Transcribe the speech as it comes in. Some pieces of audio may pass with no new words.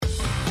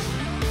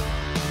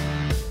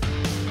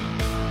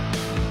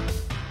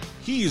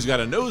He's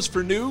got a nose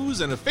for news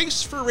and a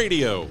face for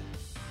radio.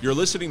 You're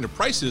listening to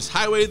Price's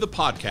Highway, the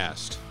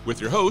podcast, with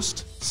your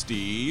host,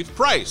 Steve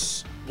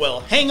Price.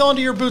 Well, hang on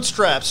to your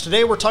bootstraps.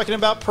 Today we're talking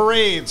about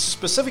parades,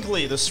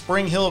 specifically the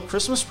Spring Hill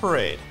Christmas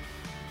Parade.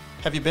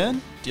 Have you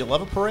been? Do you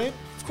love a parade?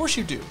 Of course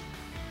you do.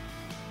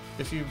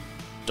 If you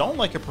don't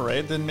like a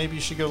parade, then maybe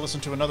you should go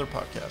listen to another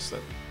podcast that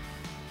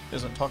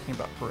isn't talking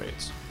about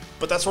parades.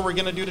 But that's what we're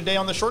going to do today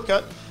on The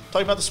Shortcut,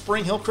 talking about the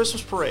Spring Hill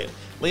Christmas Parade.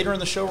 Later in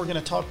the show, we're going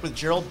to talk with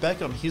Gerald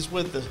Beckham. He's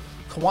with the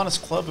Kiwanis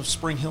Club of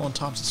Spring Hill and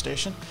Thompson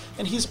Station,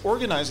 and he's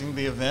organizing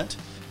the event,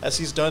 as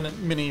he's done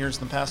many years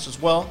in the past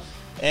as well.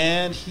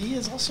 And he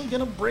is also going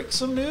to break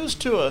some news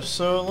to us,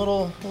 so a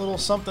little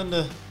something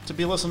to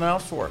be listening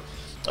out for.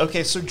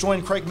 Okay, so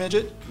join Craig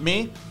Midget,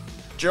 me,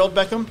 Gerald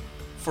Beckham,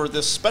 for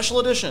this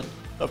special edition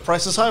of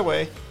Price's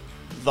Highway,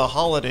 the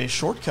Holiday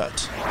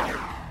Shortcut.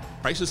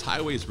 Price's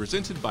Highway is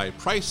presented by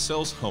Price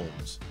Sells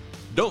Homes.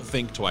 Don't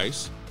think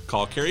twice.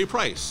 Call Carrie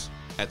Price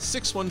at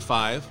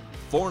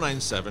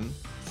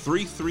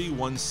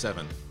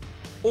 615-497-3317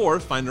 or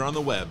find her on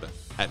the web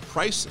at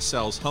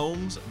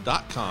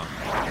pricesellshomes.com.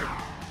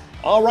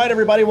 All right,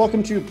 everybody,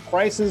 welcome to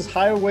Price's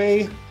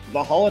Highway,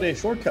 the Holiday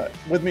Shortcut.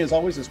 With me, as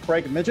always, is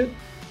Craig Midget.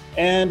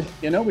 And,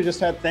 we just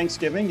had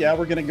Thanksgiving. Yeah,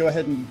 we're going to go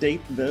ahead and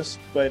date this,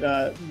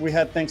 but we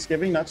had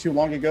Thanksgiving not too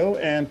long ago.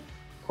 And,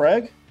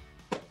 Craig,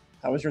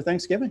 how was your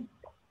Thanksgiving?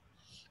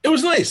 It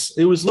was nice.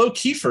 It was low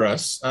key for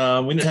us.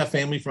 We didn't have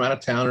family from out of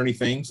town or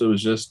anything. So it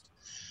was just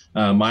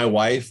my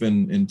wife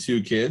and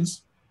two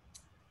kids.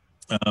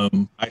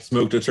 I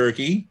smoked a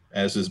turkey,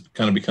 as has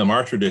kind of become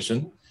our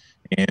tradition.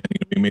 And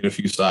we made a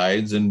few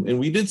sides and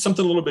we did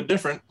something a little bit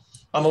different.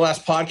 On the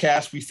last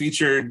podcast, we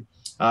featured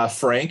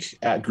Frank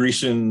at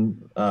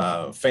Grecian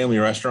Family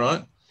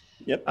Restaurant.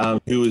 Yep.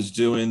 Who was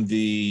doing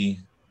the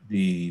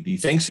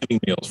Thanksgiving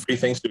meals, free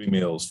Thanksgiving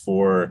meals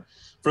for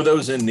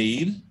those in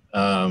need,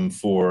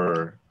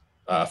 for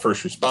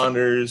first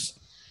responders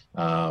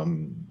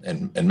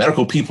and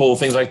medical people,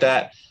 things like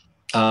that,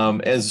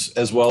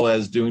 as well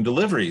as doing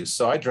deliveries.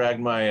 So I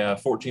dragged my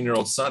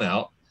 14-year-old son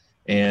out,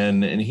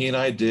 and he and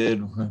I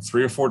did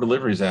 3 or 4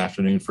 deliveries that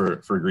afternoon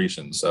for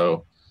Grecian.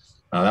 So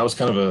that was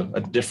kind of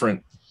a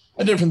different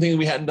thing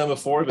we hadn't done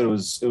before, but it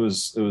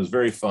was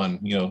very fun.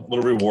 A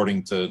little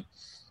rewarding to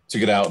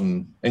get out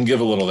and give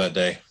a little that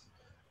day.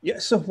 Yeah.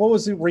 So what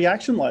was the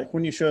reaction like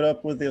when you showed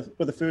up with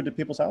the food to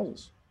people's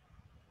houses?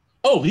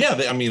 Oh yeah,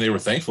 they were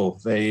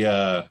thankful. They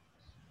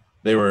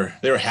were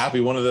happy.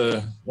 One of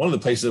the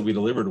places that we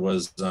delivered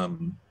was the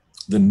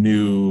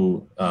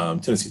new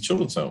Tennessee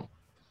Children's Home.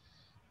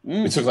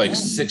 We took like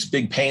 6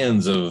 big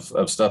pans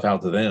of stuff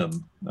out to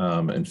them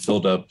and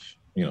filled up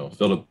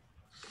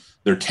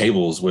their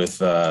tables with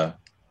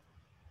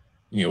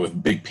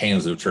big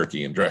pans of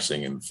turkey and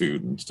dressing and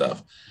food and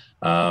stuff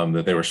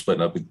that they were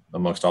splitting up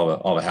amongst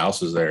all the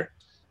houses there.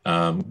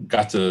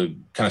 Got to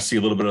kind of see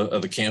a little bit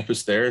of the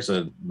campus there. It's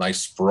a nice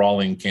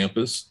sprawling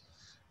campus,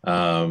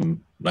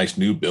 nice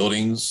new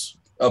buildings,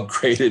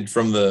 upgraded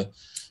from the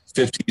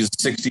 50s,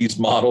 60s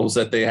models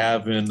that they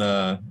have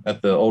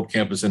at the old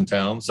campus in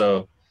town.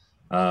 So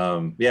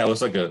it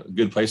looks like a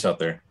good place out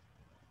there.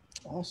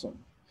 Awesome.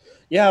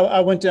 Yeah, I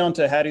went down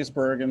to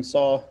Hattiesburg and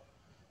saw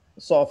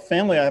a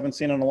family I haven't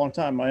seen in a long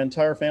time. My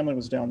entire family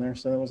was down there,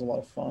 so that was a lot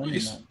of fun.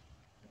 Nice.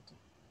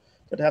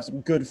 Got to have some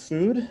good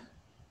food,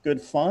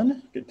 good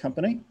fun, good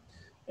company.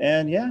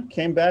 And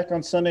came back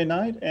on Sunday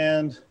night,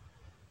 and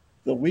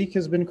the week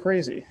has been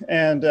crazy.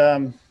 And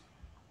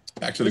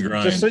back to the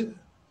grind.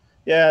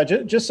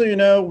 Just so you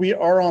know, we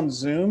are on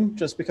Zoom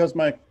just because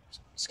my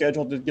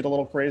schedule did get a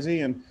little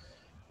crazy, and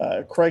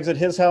Craig's at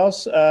his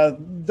house.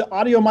 The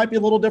audio might be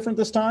a little different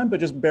this time, but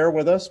just bear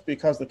with us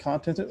because the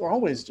content is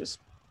always just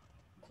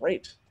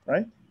great,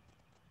 right?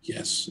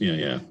 Yes.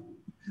 Yeah.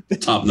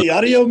 The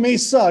audio may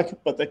suck,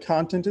 but the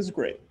content is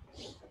great.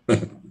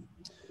 Craig,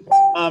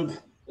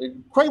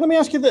 let me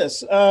ask you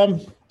this.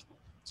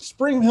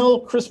 Spring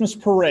Hill Christmas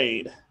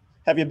Parade.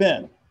 Have you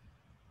been?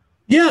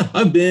 Yeah,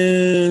 I've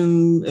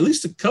been at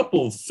least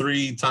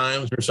 3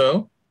 times or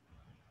so.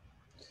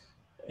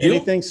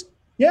 Anything?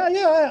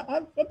 Yeah,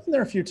 I've been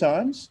there a few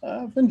times.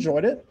 I've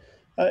enjoyed it.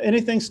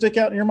 Anything stick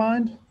out in your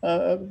mind?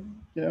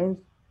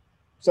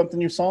 Something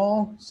you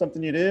saw,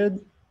 something you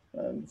did,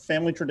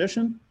 family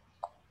tradition?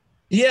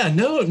 Yeah,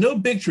 no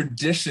big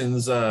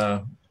traditions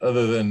other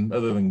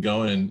than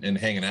going and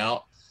hanging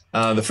out.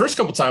 The first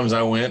couple times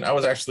I went, I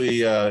was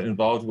actually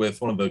involved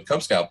with one of the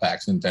Cub Scout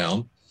packs in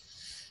town,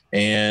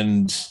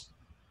 and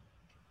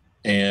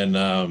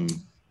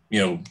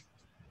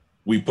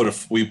we put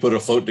a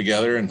float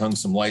together and hung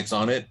some lights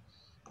on it,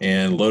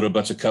 and loaded a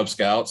bunch of Cub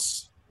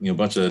Scouts, a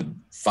bunch of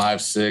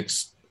 5,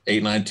 6,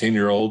 8, 9,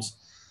 10-year-olds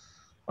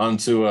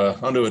onto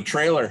a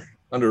trailer,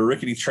 under a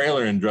rickety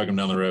trailer, and drug them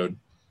down the road.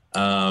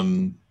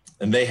 And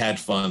they had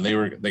fun.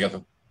 They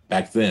got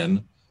back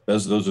then.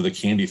 Those are the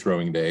candy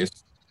throwing days.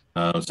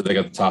 So they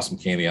got to toss some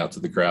candy out to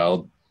the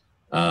crowd.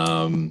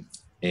 And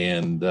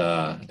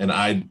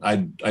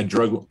I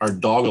drug our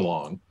dog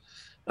along.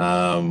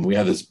 We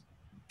had this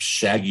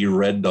shaggy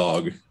red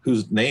dog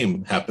whose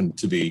name happened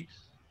to be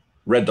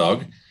Red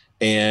Dog,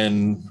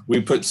 and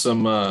we put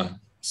some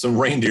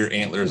reindeer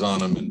antlers on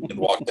them and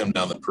walked them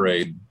down the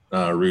parade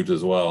route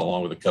as well,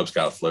 along with a Cub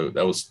Scout float.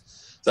 That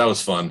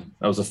was fun.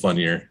 That was a fun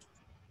year.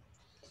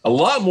 A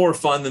lot more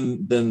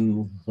fun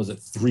than was it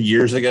 3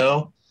 years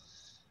ago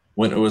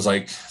when it was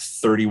like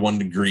 31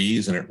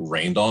 degrees and it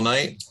rained all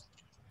night.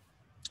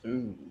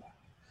 Ooh.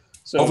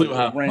 So hopefully we'll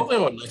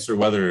have nicer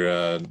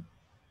weather.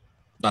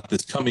 Not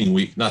this coming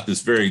week, not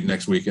this very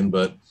next weekend,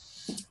 but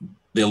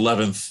the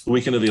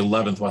weekend of the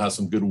 11th, we'll have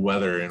some good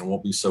weather and it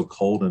won't be so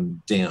cold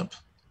and damp.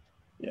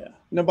 Yeah,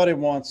 nobody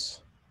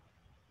wants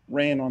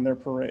rain on their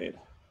parade.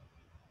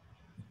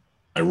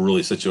 I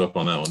really set you up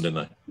on that one, didn't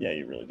I? Yeah,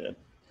 you really did.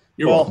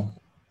 You're welcome.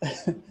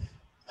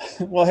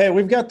 Well, hey,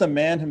 we've got the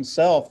man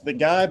himself, the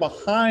guy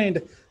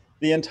behind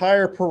the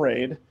entire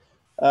parade.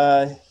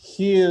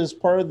 He is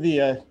part of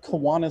the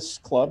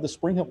Kiwanis Club, the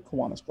Spring Hill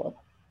Kiwanis Club,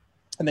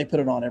 and they put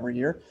it on every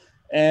year.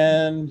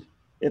 And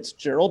it's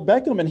Gerald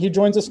Beckham, and he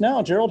joins us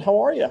now. Gerald, how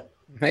are you?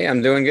 Hey,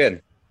 I'm doing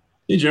good.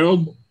 Hey,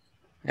 Gerald.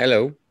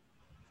 Hello.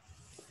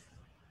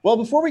 Well,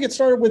 before we get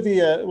started with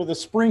the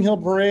Spring Hill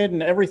Parade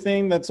and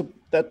everything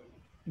that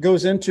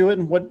goes into it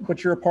and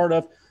what you're a part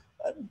of,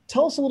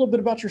 tell us a little bit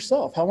about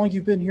yourself. How long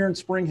you've been here in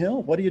Spring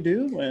Hill? What do you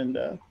do? And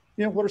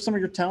what are some of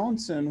your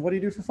talents and what do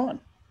you do for fun?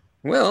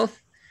 Well,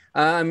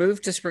 I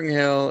moved to Spring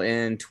Hill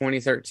in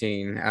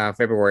 2013,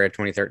 February of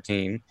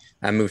 2013.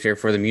 I moved here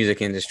for the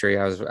music industry.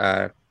 I was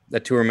the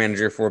tour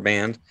manager for a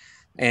band,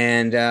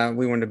 and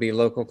we wanted to be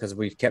local because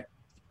we kept,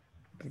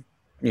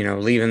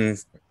 leaving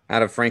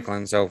out of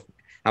Franklin. So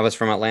I was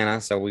from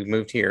Atlanta, so we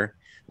moved here.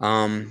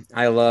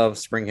 I love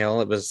Spring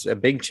Hill. It was a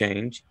big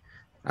change.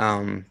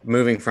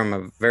 Moving from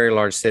a very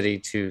large city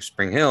to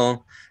Spring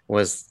Hill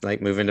was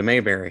like moving to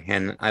Mayberry,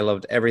 and I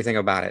loved everything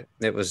about it.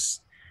 It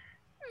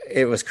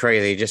was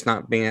crazy. Just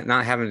not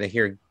having to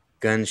hear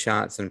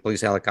gunshots and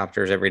police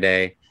helicopters every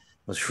day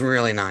was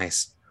really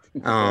nice.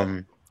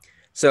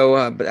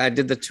 But I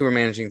did the tour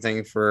managing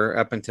thing for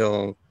up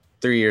until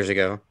 3 years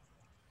ago.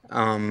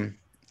 I'm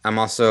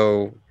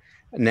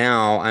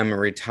a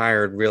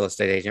retired real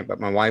estate agent, but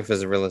my wife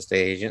is a real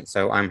estate agent.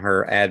 So I'm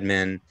her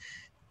admin,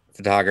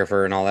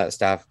 photographer, and all that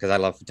stuff because I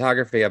love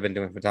photography. I've been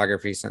doing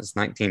photography since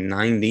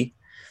 1990.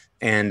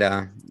 And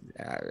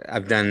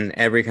I've done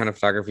every kind of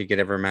photography you could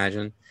ever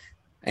imagine.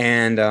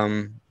 And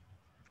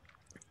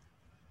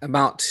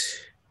about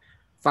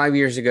 5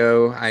 years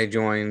ago, I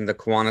joined the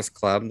Kiwanis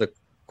Club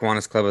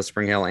of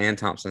Spring Hill and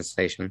Thompson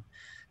Station.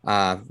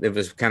 It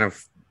was kind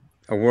of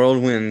a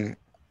whirlwind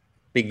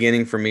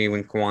beginning for me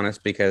when Kiwanis,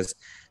 because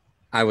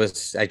I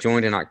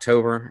joined in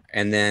October,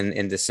 and then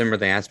in December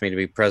they asked me to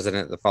be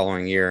president the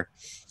following year.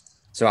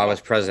 So I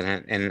was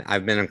president, and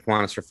I've been in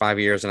Kiwanis for 5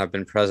 years, and I've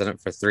been president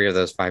for 3 of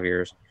those 5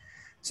 years.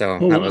 So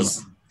that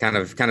was kind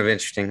of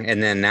interesting.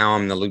 And then now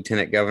I'm the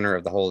lieutenant governor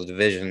of the whole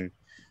division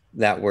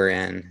that we're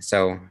in.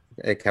 So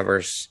it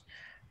covers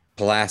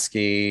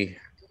Pulaski,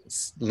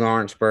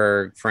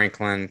 Lawrenceburg,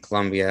 Franklin,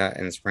 Columbia,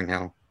 and Spring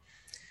Hill.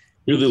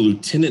 You're the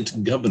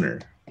lieutenant governor.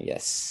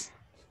 Yes.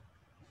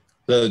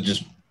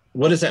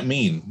 What does that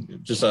mean?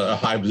 Just a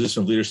high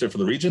position of leadership for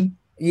the region?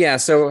 Yeah.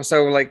 So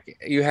like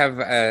you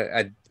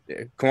have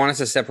Kiwanis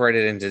is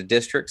separated into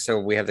districts. So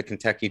we have the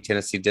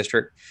Kentucky-Tennessee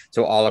district.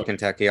 So all of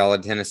Kentucky, all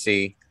of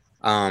Tennessee,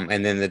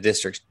 and then the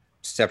districts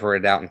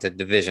separated out into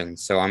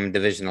divisions. So I'm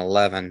Division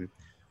 11,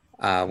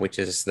 which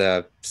is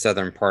the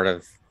southern part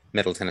of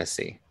Middle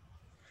Tennessee.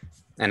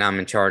 And I'm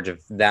in charge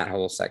of that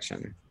whole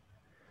section.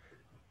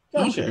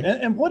 Gotcha. Okay.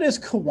 And what is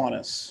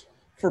Kiwanis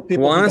for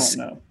people who don't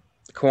know?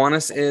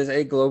 Kiwanis is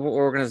a global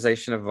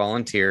organization of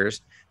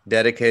volunteers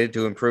dedicated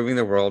to improving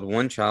the world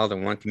one child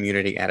and one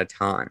community at a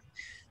time.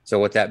 So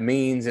what that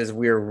means is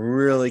we're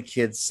really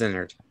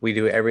kid-centered. We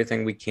do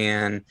everything we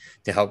can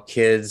to help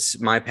kids.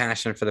 My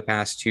passion for the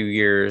past 2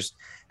 years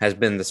has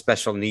been the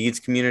special needs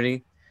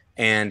community.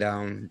 And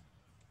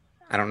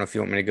I don't know if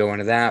you want me to go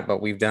into that,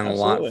 but we've done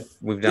Absolutely. a lot.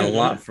 We've done a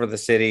lot for the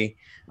city.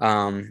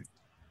 And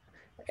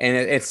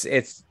it's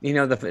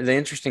the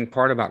interesting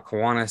part about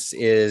Kiwanis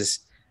is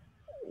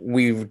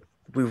we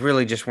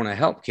really just want to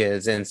help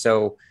kids. And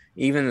so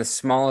even the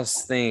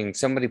smallest thing,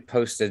 somebody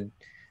posted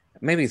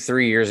maybe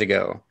 3 years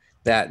ago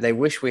that they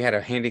wish we had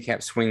a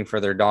handicap swing for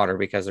their daughter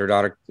because their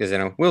daughter is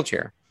in a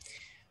wheelchair.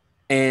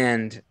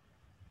 And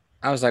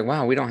I was like,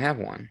 wow, we don't have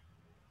one.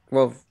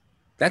 Well,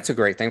 that's a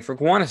great thing for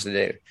Kiwanis to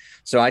do.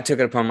 So I took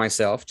it upon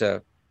myself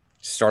to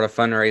start a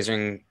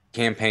fundraising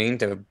campaign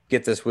to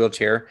get this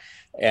wheelchair.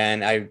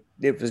 And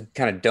it was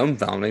kind of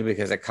dumbfounded me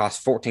because it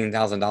cost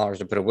 $14,000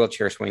 to put a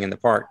wheelchair swing in the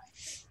park.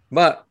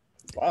 But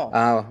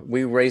wow,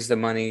 we raised the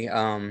money.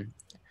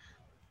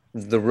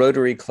 The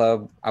Rotary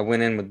Club, I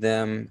went in with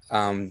them.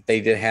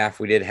 They did half,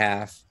 we did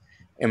half,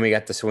 and we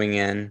got the swing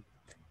in.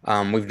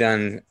 We've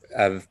done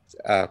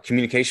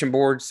communication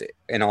boards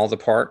in all the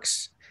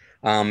parks,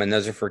 and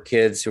those are for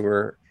kids who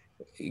are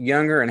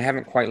younger and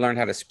haven't quite learned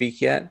how to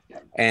speak yet.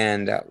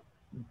 And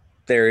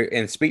they're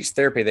in speech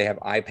therapy. They have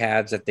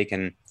iPads that they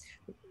can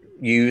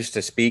use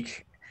to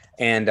speak,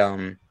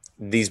 and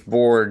these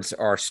boards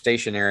are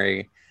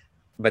stationary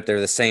but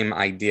they're the same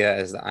idea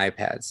as the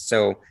iPads.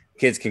 So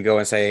kids can go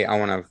and say, I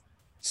want to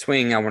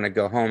swing, I want to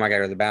go home, I got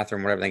to go to the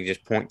bathroom, whatever. They can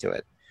just point to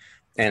it.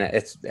 And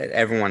it's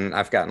everyone,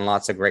 I've gotten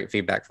lots of great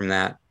feedback from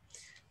that.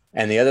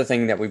 And the other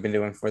thing that we've been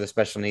doing for the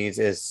special needs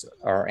is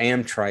our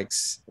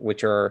Amtrikes,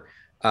 which are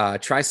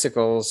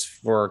tricycles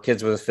for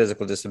kids with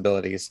physical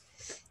disabilities.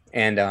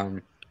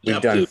 And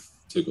we've done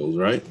tricycles,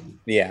 right?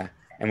 Yeah.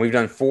 And we've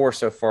done 4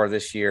 so far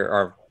this year,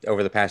 or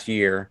over the past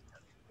year.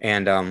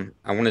 And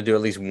I want to do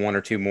at least 1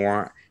 or 2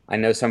 more. I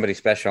know somebody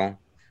special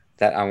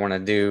that I want to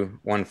do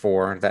one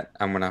for that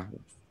I'm going to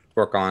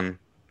work on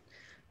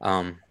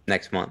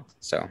next month.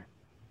 So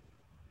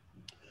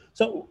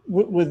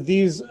with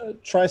these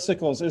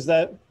tricycles, is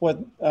that what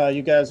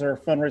you guys are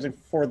fundraising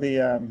for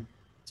the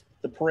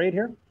parade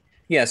here?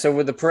 Yeah. So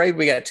with the parade,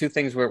 we got 2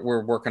 things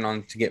we're working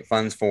on to get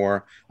funds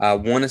for.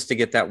 One is to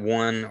get that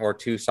 1 or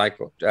 2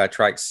 cycle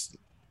trikes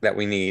that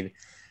we need.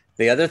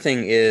 The other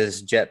thing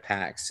is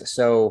jetpacks.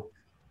 So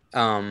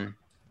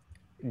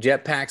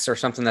jetpacks are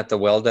something that the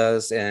Well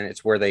does, and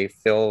it's where they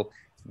fill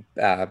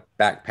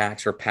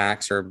backpacks or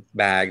packs or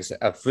bags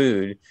of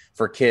food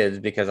for kids,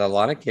 because a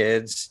lot of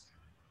kids,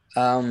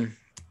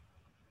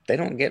 they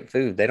don't get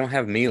food. They don't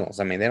have meals.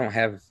 I mean, they don't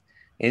have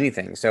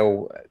anything.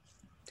 So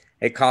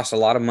it costs a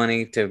lot of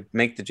money to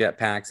make the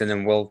jetpacks, and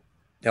then we'll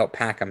help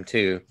pack them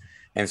too.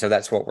 And so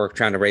that's what we're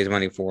trying to raise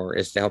money for,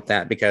 is to help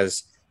that,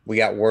 because we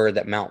got word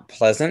that Mount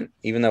Pleasant,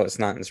 even though it's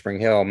not in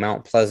Spring Hill,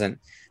 Mount Pleasant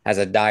has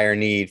a dire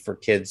need for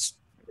kids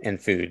and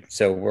food.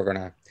 So we're going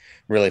to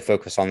really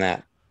focus on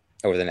that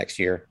over the next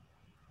year.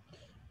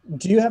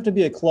 Do you have to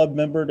be a club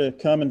member to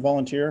come and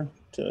volunteer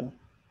to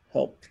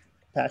help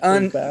pack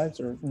those bags?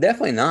 Or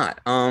definitely not.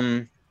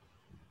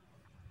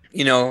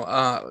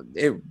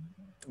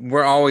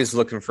 We're always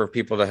looking for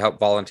people to help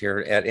volunteer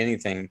at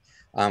anything.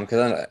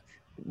 Because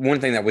one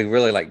thing that we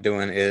really like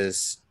doing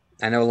is,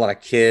 I know a lot of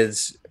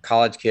kids,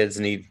 college kids,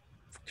 need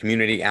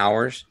community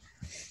hours,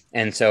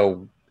 and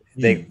so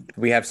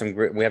we have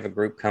a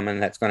group coming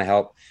that's going to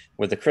help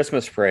with the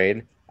Christmas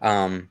parade.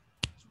 You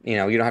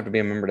don't have to be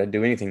a member to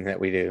do anything that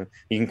we do.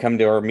 You can come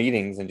to our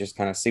meetings and just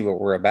kind of see what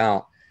we're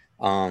about.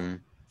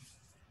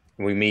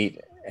 We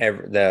meet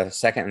the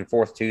 2nd and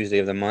 4th Tuesday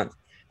of the month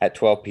at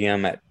 12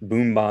 p.m. at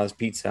Boomba's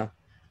Pizza.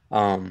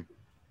 So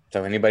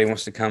anybody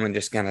wants to come and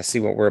just kind of see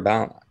what we're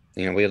about,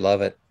 we'd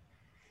love it.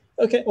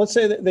 Okay, let's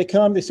say that they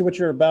come, they see what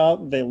you're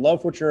about, they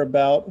love what you're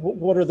about.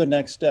 What are the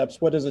next steps?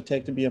 What does it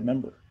take to be a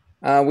member?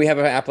 We have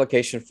an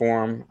application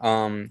form.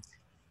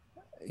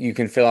 You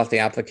can fill out the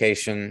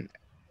application,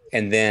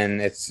 and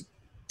then it's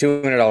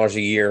 $200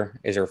 a year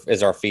is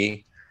our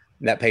fee.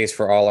 That pays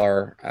for all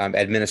our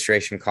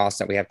administration costs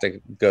that we have to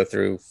go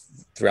through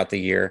throughout the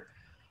year.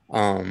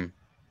 But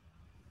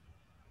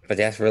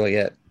that's really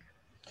it.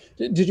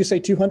 Did you say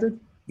 200?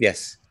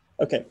 Yes.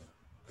 Okay.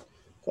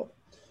 Cool.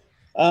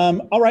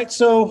 All right.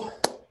 So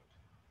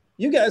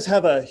you guys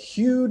have a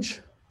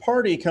huge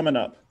party coming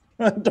up,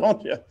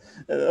 don't you?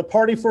 A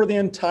party for the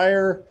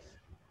entire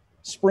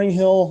Spring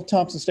Hill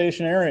Thompson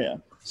Station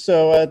area.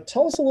 So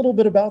tell us a little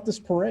bit about this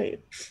parade.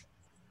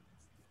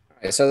 All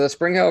right, so the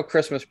Spring Hill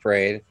Christmas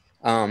Parade,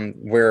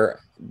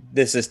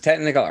 this is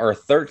technically our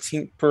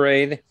 13th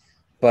parade,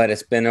 but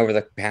it's been over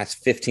the past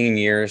 15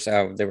 years.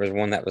 There was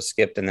one that was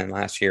skipped, and then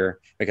last year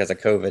because of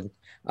COVID.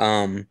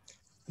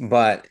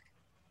 But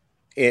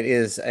it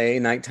is a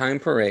nighttime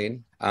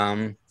parade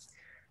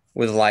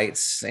with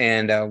lights,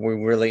 and we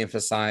really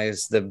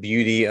emphasize the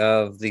beauty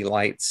of the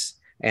lights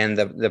and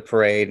the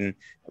parade. And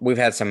we've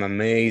had some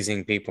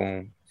amazing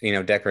people,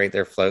 decorate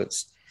their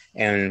floats,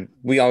 and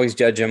we always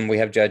judge them. We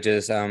have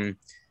judges.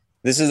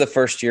 This is the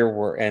first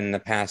year in the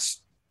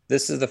past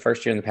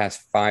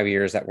 5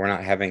 years that we're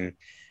not having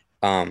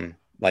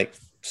like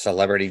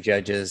celebrity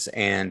judges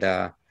and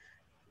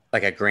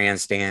like a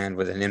grandstand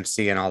with an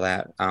MC and all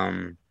that.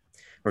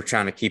 We're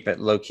trying to keep it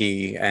low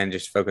key and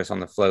just focus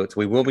on the floats.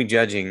 We will be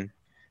judging.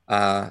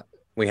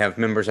 We have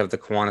members of the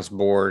Kiwanis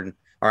board,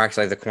 or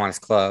actually the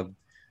Kiwanis Club,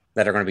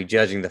 that are going to be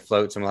judging the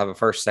floats, and we'll have a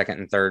 1st, 2nd,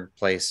 and 3rd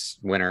place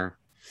winner,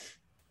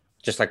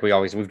 just like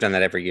we've done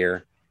that every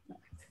year.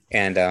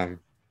 And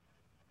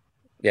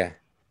yeah.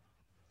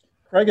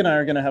 Craig and I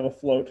are going to have a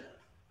float.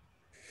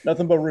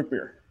 Nothing but root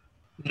beer.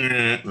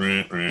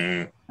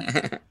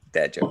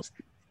 Dad jokes.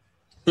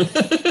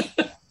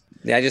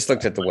 Yeah, I just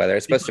looked at the weather.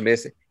 It's supposed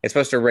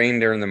to rain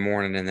during the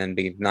morning and then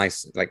be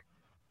nice, like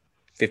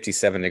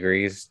 57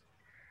 degrees.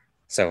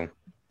 So,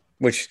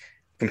 which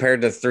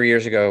compared to 3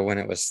 years ago when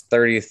it was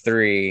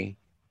 33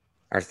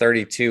 or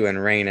 32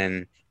 and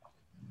raining,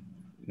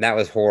 that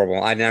was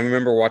horrible. I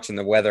remember watching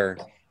the weather,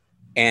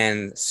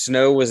 and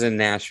snow was in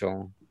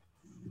Nashville,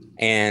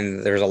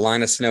 and there was a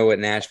line of snow at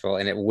Nashville,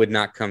 and it would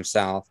not come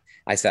south.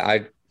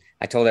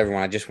 I told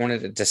everyone I just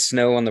wanted it to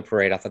snow on the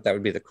parade. I thought that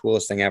would be the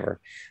coolest thing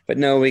ever. But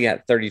no, we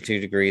got 32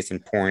 degrees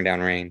and pouring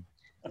down rain.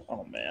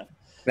 Oh man,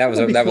 that was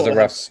a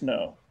rough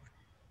snow.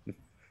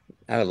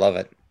 I would love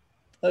it.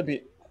 That'd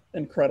be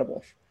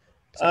incredible.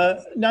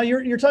 Now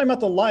you're talking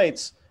about the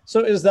lights. So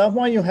is that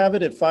why you have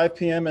it at 5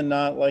 p.m. and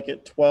not like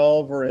at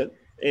 12 or at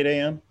 8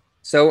 a.m.?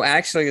 So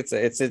actually,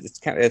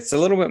 it's a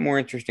little bit more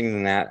interesting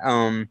than that.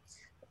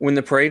 When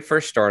the parade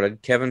first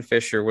started, Kevin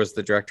Fisher was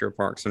the director of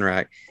Parks and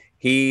Rec.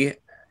 He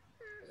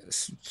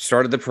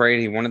started the parade.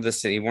 He wanted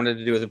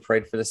to do the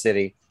parade for the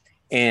city,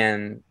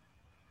 and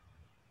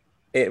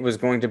it was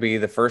going to be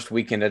the first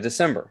weekend of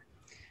December.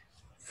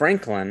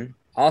 Franklin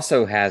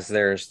also has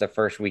theirs the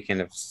first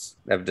weekend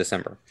of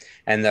December,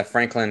 and the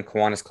Franklin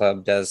Kiwanis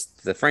Club does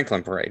the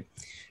Franklin Parade.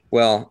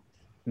 Well,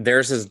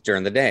 theirs is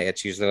during the day.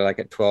 It's usually like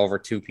at 12 or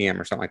 2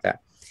 p.m. or something like that.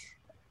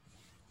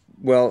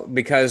 Well,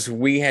 because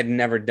we had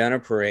never done a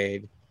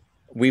parade,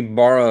 we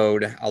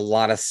borrowed a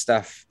lot of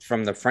stuff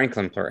from the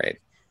Franklin Parade.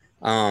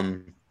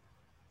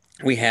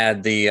 We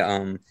had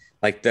the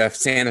like the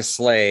Santa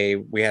sleigh.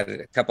 We had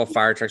a couple of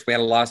fire trucks. We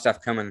had a lot of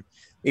stuff coming.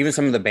 Even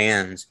some of the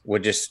bands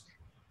would just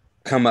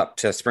come up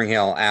to Spring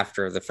Hill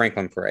after the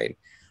Franklin Parade.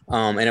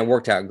 And it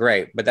worked out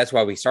great. But that's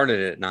why we started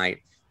it at night,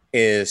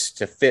 is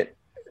to fit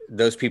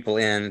those people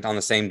in on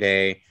the same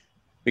day.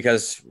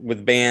 Because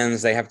with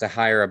bands, they have to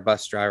hire a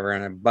bus driver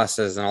and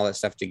buses and all that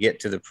stuff to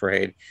get to the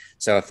parade.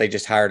 So if they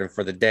just hired them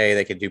for the day,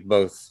 they could do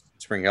both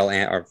Spring Hill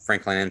or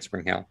Franklin and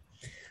Spring Hill.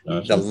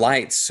 Gotcha. The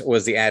lights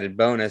was the added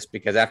bonus,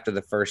 because after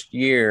the first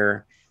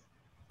year,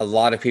 a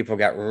lot of people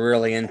got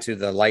really into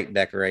the light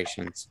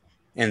decorations.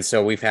 And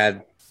so we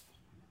just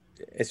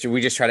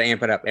try to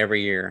amp it up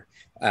every year.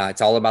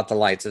 It's all about the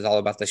lights. It's all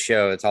about the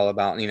show. It's all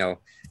about,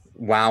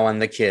 wowing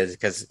the kids,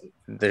 because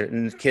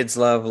the kids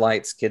love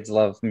lights. Kids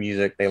love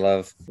music. They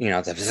love,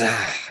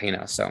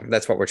 so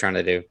that's what we're trying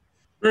to do.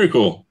 Very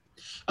cool.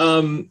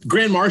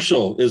 Grand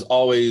Marshal is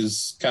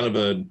always kind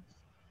of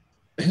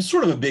it's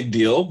sort of a big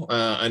deal.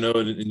 I know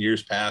in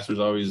years past, there's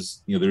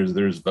always,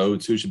 there's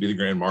votes who should be the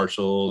Grand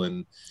Marshal,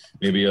 and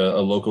maybe a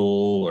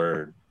local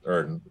or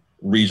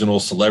regional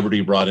celebrity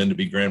brought in to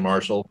be Grand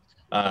Marshal.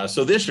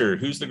 So this year,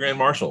 who's the Grand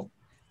Marshal?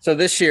 So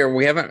this year,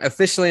 we haven't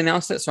officially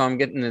announced it, so I'm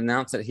getting to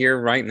announce it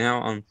here right now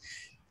on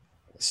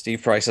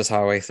Steve Price's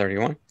Highway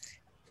 31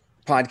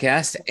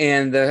 podcast.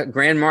 And the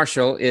Grand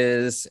Marshal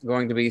is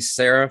going to be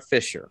Sarah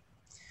Fisher.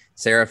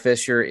 Sarah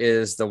Fisher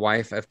is the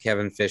wife of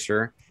Kevin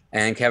Fisher.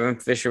 And Kevin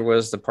Fisher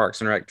was the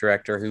Parks and Rec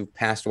director who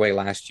passed away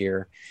last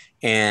year.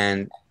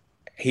 And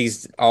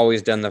he's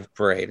always done the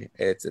parade.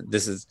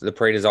 The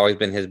parade has always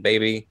been his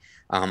baby.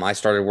 I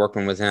started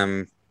working with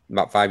him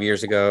about 5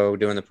 years ago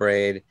doing the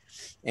parade.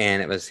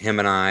 And it was him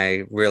and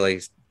I really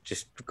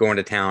just going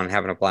to town and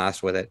having a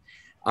blast with it.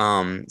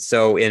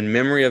 So in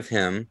memory of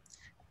him,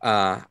 she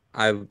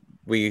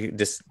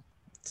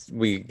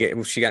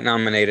got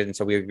nominated, and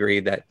so we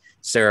agreed that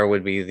Sarah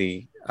would be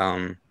the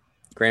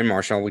Grand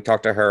Marshal. We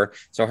talked to her,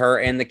 so her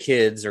and the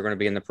kids are going to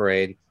be in the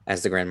parade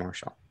as the Grand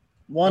Marshal.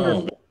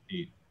 Wonderful. Oh,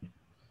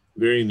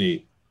 very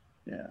neat.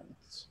 Yeah,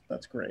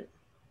 that's great.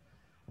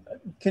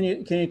 Can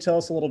you tell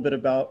us a little bit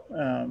about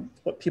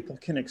what people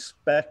can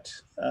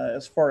expect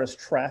as far as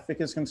traffic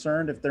is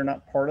concerned if they're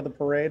not part of the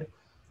parade?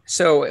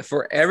 So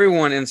for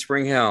everyone in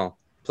Spring Hill,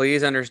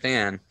 please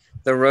understand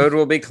the road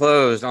will be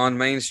closed on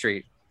Main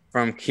Street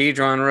from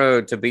Kedron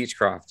Road to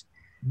Beechcroft.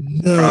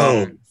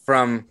 No.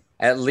 From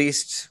at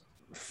least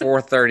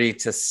 4:30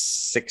 to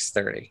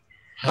 6:30.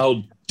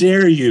 How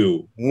dare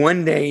you?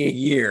 One day a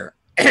year.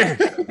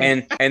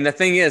 and the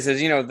thing is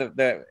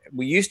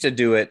we used to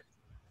do it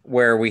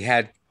where we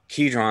had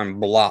Kedron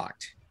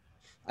blocked,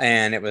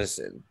 and it was,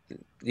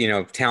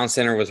 town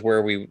center was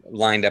where we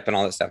lined up and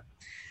all that stuff.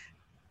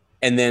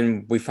 And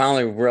then we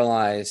finally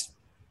realized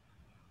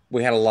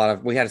we had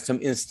some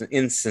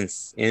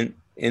incidences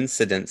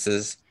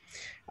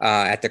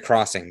at the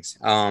crossings.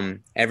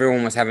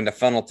 Everyone was having to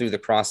funnel through the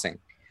crossing.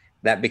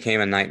 That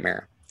became a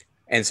nightmare.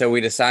 And so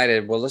we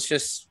decided, well, let's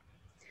just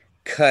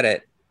cut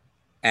it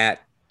and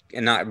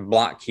not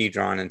block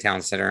Kedron and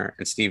Town Center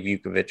and Steve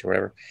Vukovich or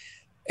whatever,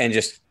 and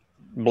just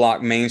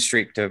block Main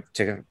Street to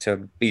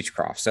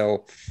Beechcroft.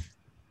 So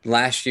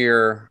last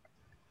year,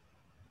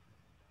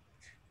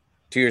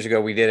 2 years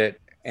ago, we did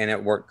it and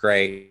it worked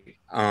great.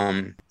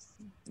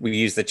 We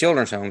used the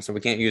children's home, so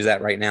we can't use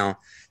that right now.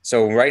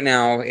 So right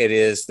now it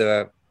is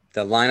the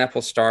lineup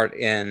will start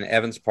in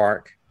Evans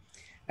Park,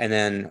 and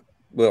then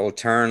we'll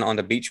turn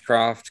onto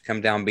Beechcroft,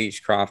 come down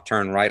Beechcroft,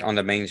 turn right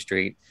onto Main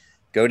Street,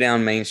 go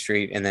down Main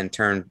Street, and then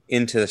turn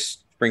into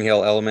Spring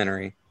Hill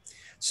Elementary.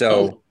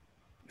 So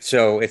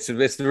it's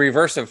the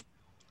reverse of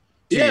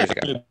 2 years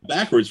ago.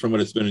 Backwards from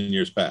what it's been in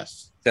years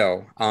past.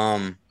 So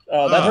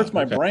that hurts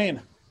my brain.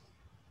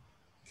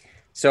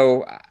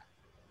 So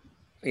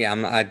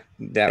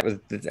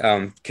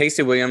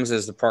Casey Williams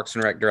is the Parks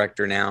and Rec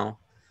director now.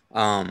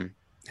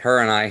 Her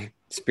and I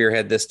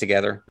spearhead this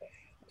together,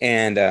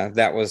 and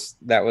that was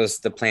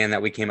the plan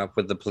that we came up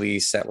with the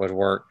police that would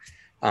work.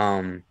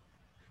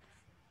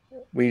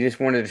 We just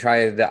wanted to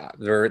try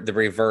the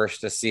reverse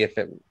to see if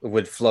it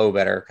would flow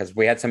better, because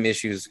we had some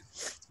issues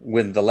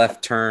with the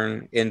left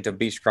turn into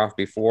Beechcroft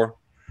before.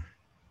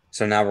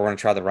 So now we're going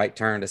to try the right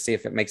turn to see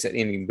if it makes it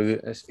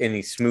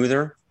any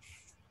smoother.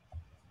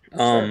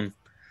 Sure.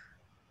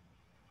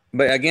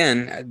 But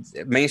again,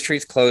 Main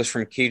Street's closed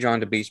from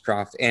Kedron to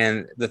Beechcroft.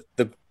 And the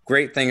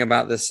great thing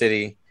about this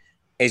city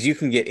is you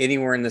can get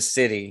anywhere in the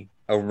city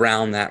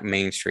around that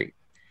main street.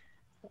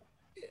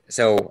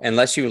 So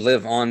unless you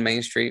live on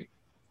Main Street,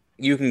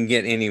 you can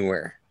get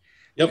anywhere.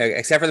 Yep.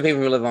 Except for the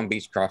people who live on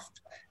Beechcroft.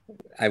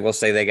 I will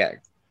say they got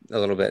a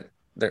little bit,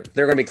 they're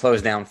going to be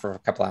closed down for a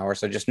couple hours.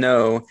 So just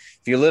know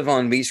if you live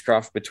on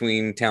Beechcroft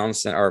between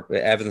Townsend or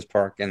Evans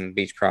Park and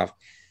Beechcroft,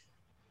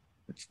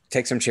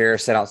 take some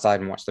chairs, sit outside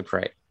and watch the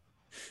parade.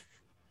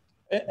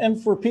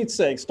 And for Pete's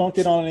sakes, don't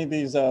get on any of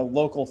these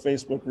local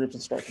Facebook groups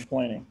and start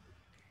complaining,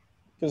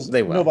 because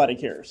nobody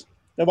cares.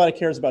 Nobody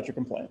cares about your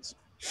complaints.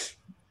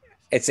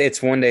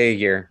 It's one day a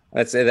year.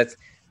 That's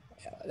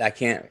I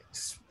can't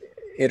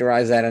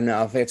iterate that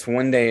enough. It's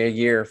one day a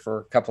year for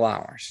a couple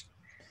hours.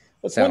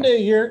 It's one day a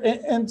year.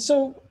 And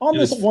so on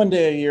this one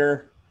day a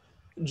year,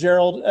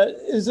 Gerald,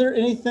 is there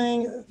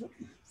anything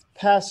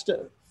past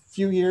a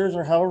few years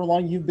or however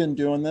long you've been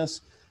doing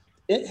this,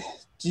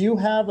 do you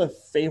have a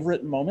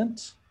favorite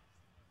moment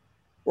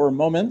or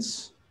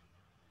moments,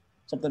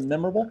 something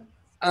memorable?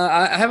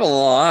 I have a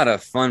lot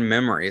of fun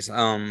memories.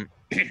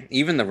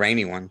 Even the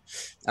rainy one.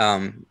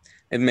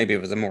 Maybe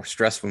it was a more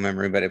stressful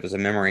memory, but it was a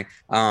memory.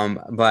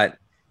 But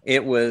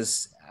it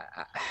was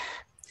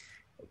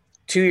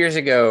 2 years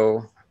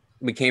ago,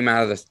 we came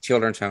out of the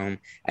children's home,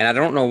 and I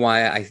don't know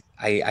why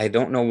I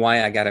don't know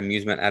why I got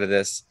amusement out of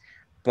this,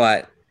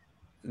 but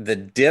the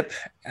dip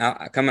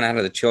coming out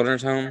of the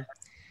children's home,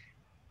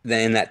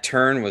 then that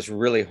turn was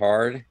really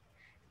hard.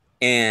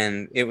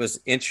 And it was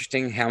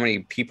interesting how many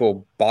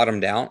people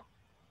bottomed out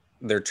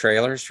their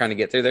trailers trying to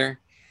get through there.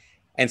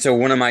 And so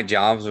one of my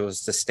jobs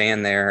was to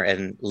stand there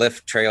and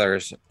lift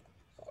trailers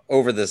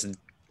over this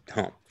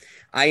hump.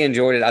 I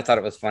enjoyed it. I thought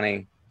it was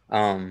funny.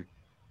 It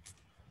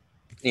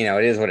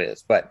is what it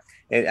is, but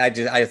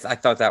I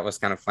thought that was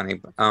kind of funny.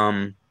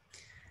 Were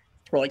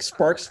like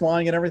sparks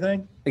flying and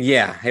everything?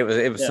 Yeah, it was.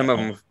 Yeah. Some of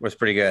them was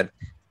pretty good.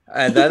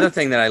 The other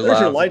thing that I love.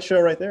 There's your light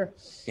show right there.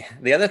 Yeah.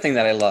 The other thing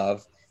that I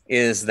love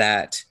is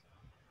that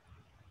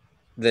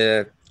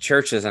the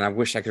churches, and I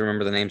wish I could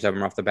remember the names of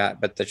them off the bat,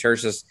 but the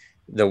churches,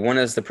 the one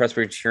is the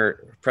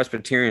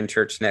Presbyterian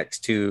church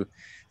next to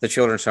the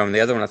children's home. The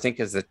other one I think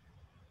is the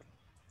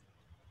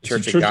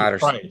Church of God or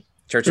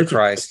Church of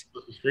Christ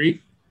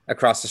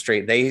across the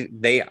street.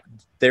 They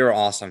were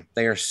awesome.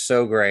 They are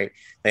so great.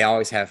 They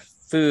always have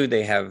food.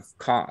 They have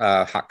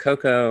hot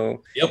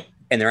cocoa. Yep.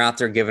 And they're out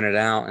there giving it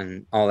out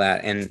and all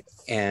that.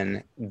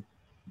 And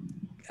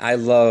I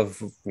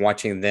love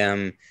watching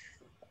them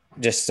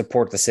just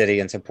support the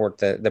city and support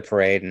the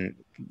parade and,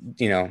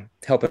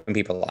 helping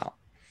people out.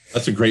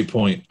 That's a great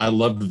point. I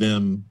loved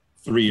them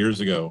 3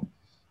 years ago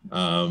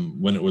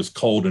when it was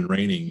cold and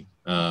raining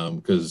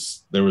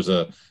because there was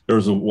a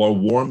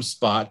warm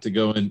spot to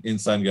go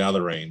inside and get out of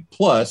the rain.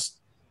 Plus,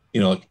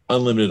 like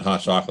unlimited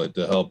hot chocolate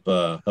to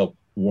help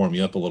warm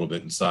you up a little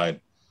bit inside.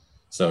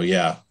 So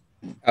yeah.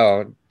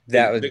 Oh,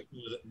 that was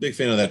big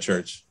fan of that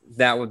church.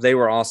 They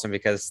were awesome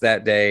because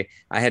that day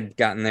I had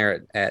gotten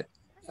there at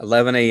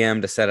 11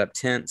 a.m. to set up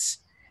tents,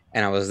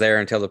 and I was there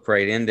until the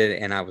parade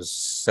ended, and I was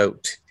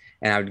soaked.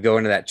 And I would go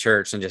into that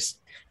church and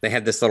they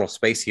had this little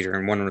space heater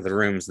in one of the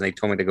rooms, and they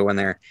told me to go in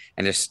there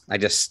and I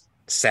just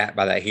sat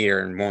by that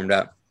heater and warmed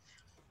up.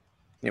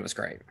 It was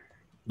great.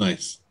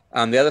 Nice.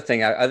 The other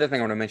thing I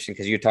want to mention,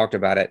 because you talked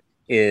about it,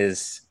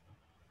 is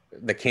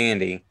the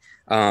candy.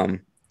 They're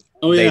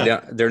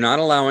not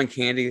allowing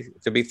candy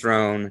to be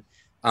thrown.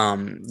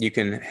 You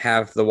can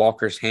have the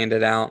walkers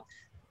handed out.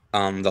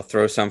 They'll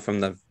throw some from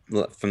the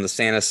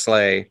Santa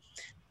sleigh.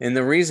 And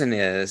the reason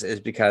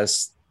is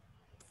because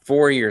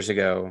 4 years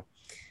ago,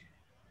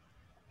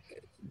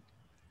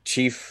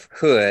 Chief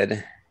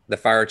Hood, the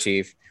fire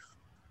chief,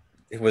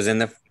 was in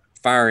the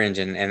fire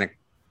engine, and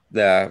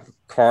the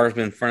cars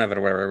in front of it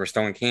or whatever were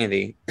throwing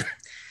candy,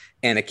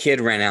 and a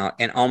kid ran out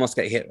and almost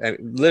got hit,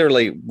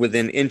 literally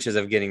within inches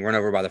of getting run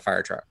over by the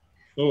fire truck.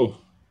 Oh,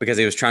 because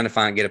he was trying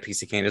to get a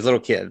piece of candy. He was a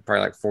little kid,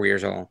 probably like 4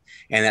 years old,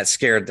 and that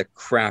scared the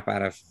crap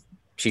out of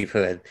Chief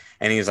Hood.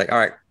 And he was like, "All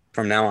right,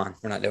 from now on,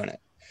 we're not doing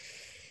it."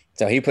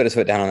 So he put his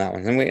foot down on that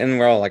one, and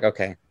we're all like,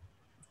 "Okay,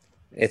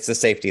 it's a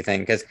safety thing."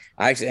 Because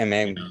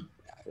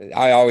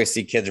I always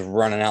see kids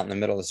running out in the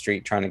middle of the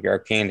street trying to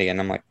grab candy, and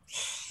I'm like,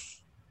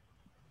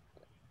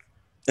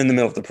 in the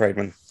middle of the parade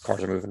when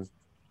cars are moving.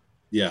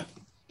 Yeah,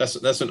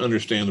 that's an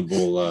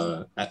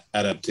understandable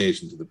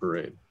adaptation to the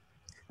parade.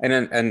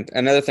 And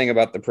another thing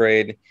about the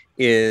parade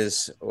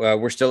is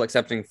we're still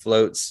accepting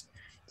floats.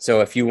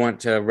 So if you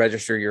want to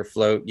register your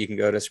float, you can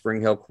go to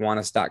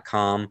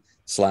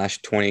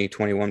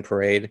springhillkiwanis.com/2021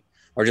 parade,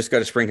 or just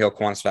go to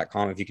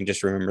springhillkiwanis.com if you can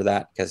just remember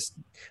that, because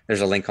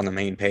there's a link on the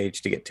main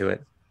page to get to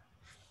it.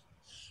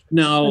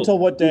 No. Until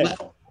what day?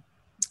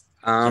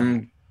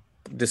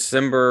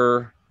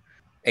 December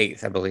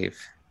 8th, I believe.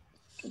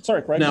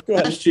 Sorry, Craig. Now, go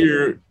ahead.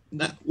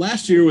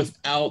 Last year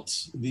without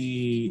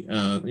the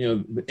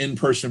the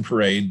in-person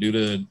parade due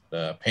to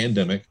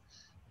pandemic,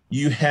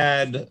 you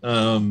had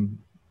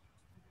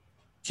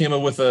came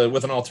up with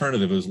an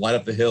alternative. It was Light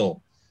Up the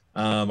Hill.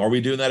 Are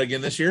we doing that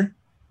again this year?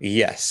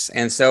 Yes.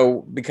 And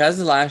so because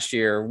of last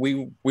year,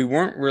 we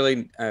weren't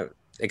really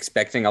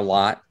expecting a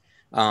lot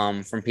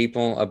from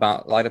people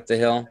about Light Up the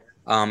Hill.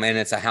 and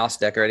it's a house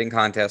decorating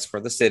contest for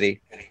the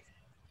city.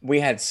 We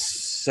had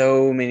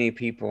so many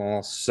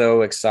people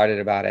so excited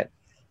about it,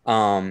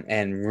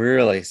 and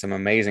really some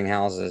amazing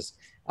houses.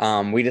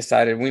 We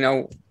decided,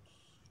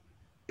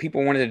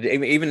 people wanted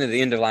to, even at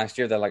the end of last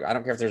year, they're like, I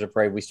don't care if there's a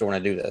parade, we still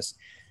want to do this.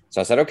 So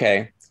I said,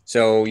 okay.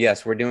 So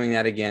yes, we're doing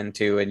that again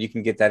too. And you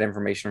can get that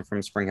information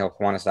from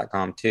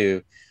springhillkiwanis.com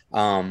too.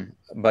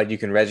 But you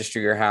can register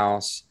your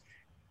house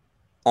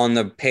on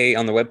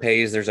the web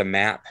page. There's a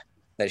map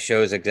that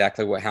shows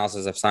exactly what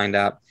houses have signed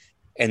up.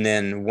 And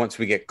then once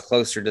we get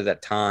closer to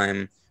that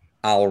time,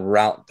 I'll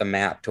route the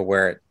map to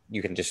where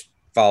you can just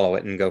follow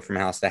it and go from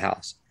house to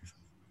house.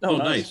 Oh,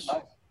 nice.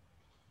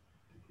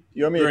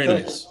 You want me Very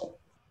to nice.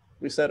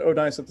 We said, oh,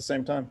 nice at the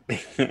same time.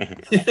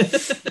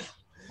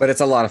 But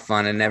it's a lot of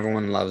fun and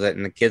everyone loves it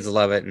and the kids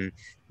love it. And,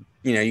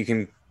 you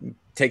can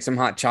take some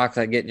hot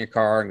chocolate, get in your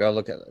car and go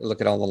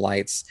look at all the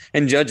lights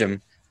and judge them.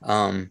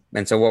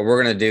 And so what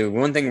we're going to do,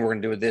 one thing we're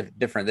going to do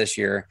different this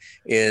year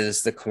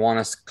is the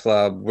Kiwanis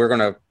Club. We're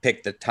going to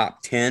pick the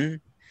top 10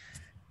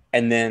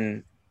 and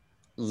then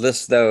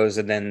list those.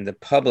 And then the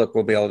public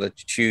will be able to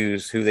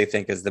choose who they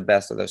think is the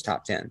best of those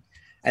top 10.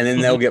 And then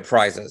they'll get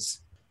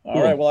prizes.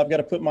 All right. Well, I've got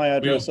to put my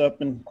address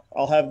up and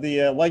I'll have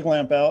the leg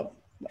lamp out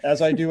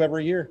as I do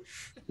every year.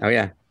 Oh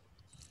yeah.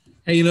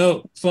 Hey,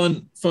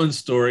 fun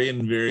story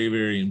and very,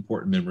 very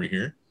important memory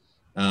here.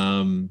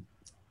 I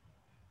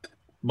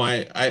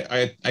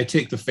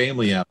take the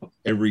family out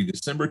every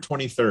December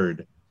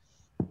 23rd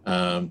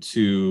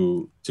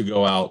to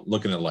go out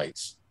looking at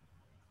lights.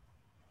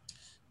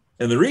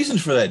 And the reason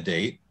for that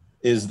date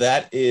is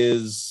that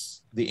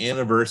is the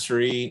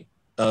anniversary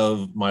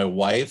of my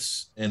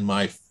wife's and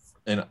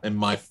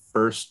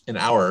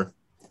our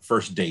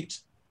first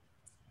date.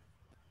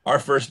 Our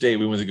first date,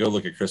 we went to go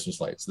look at Christmas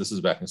lights. This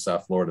is back in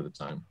South Florida at the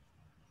time.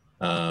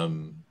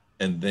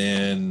 And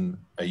then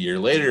a year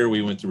later,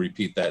 we went to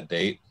repeat that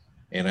date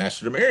and asked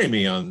her to marry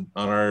me on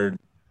our,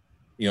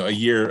 a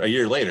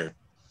year later.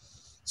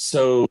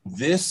 So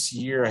this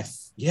year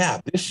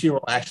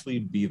will actually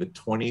be the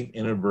 20th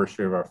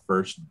anniversary of our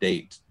first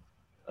date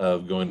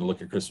of going to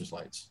look at Christmas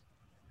lights.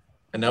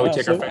 And now we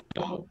take our family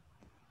out.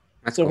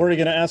 So where are you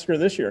going to ask her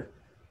this year?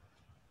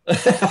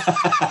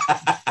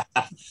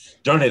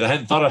 Darn it. I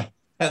hadn't thought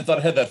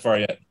ahead that far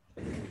yet.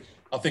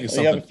 I'll think of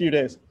something. You have a few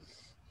days.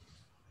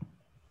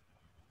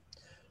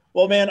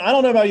 Well, man, I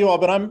don't know about you all,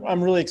 but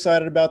I'm really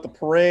excited about the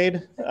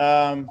parade.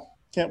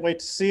 Can't wait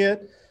to see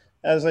it.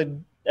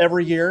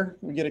 Every year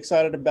we get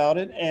excited about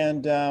it,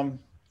 and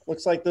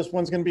looks like this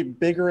one's going to be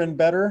bigger and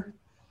better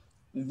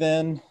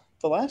than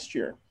the last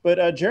year.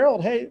 But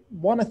Gerald, hey,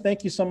 want to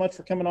thank you so much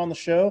for coming on the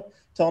show,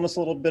 telling us a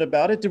little bit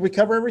about it. Did we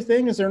cover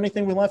everything? Is there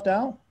anything we left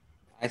out?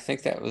 I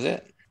think that was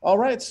it. All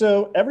right.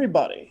 So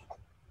everybody,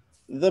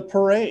 the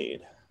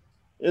parade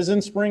is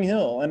in Spring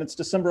Hill and it's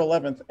December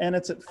 11th and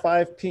it's at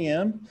 5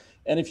 p.m.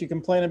 And if you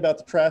complain about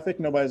the traffic,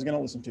 nobody's going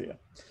to listen to you.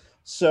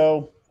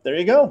 So there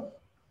you go.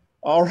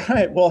 All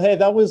right. Well, hey,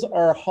 that was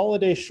our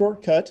holiday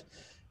shortcut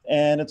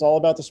and it's all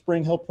about the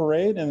Spring Hill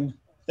Parade. And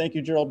thank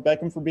you, Gerald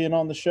Beckham, for being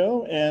on the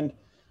show. And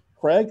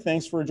Craig,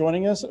 thanks for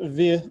joining us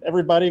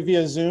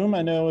via Zoom.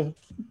 I know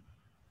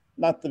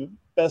not the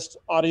best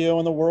audio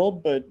in the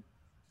world, but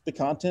the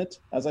content,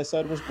 as I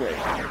said, was great.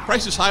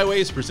 Price's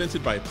Highway is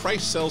presented by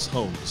Price Sells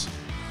Homes.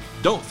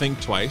 Don't think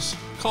twice.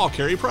 Call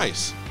Carrie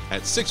Price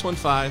at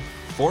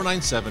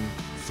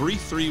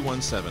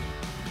 615-497-3317.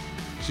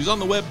 She's on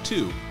the web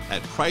too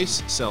at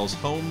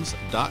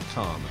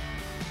pricesellshomes.com.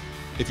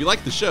 If you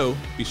like the show,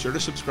 be sure to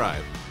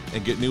subscribe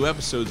and get new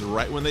episodes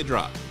right when they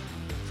drop.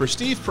 For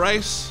Steve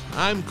Price,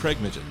 I'm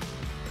Craig Midget.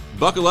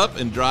 Buckle up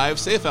and drive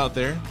safe out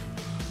there.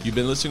 You've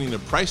been listening to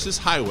Price's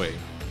Highway,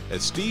 a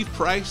Steve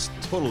Price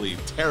Totally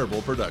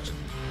Terrible production.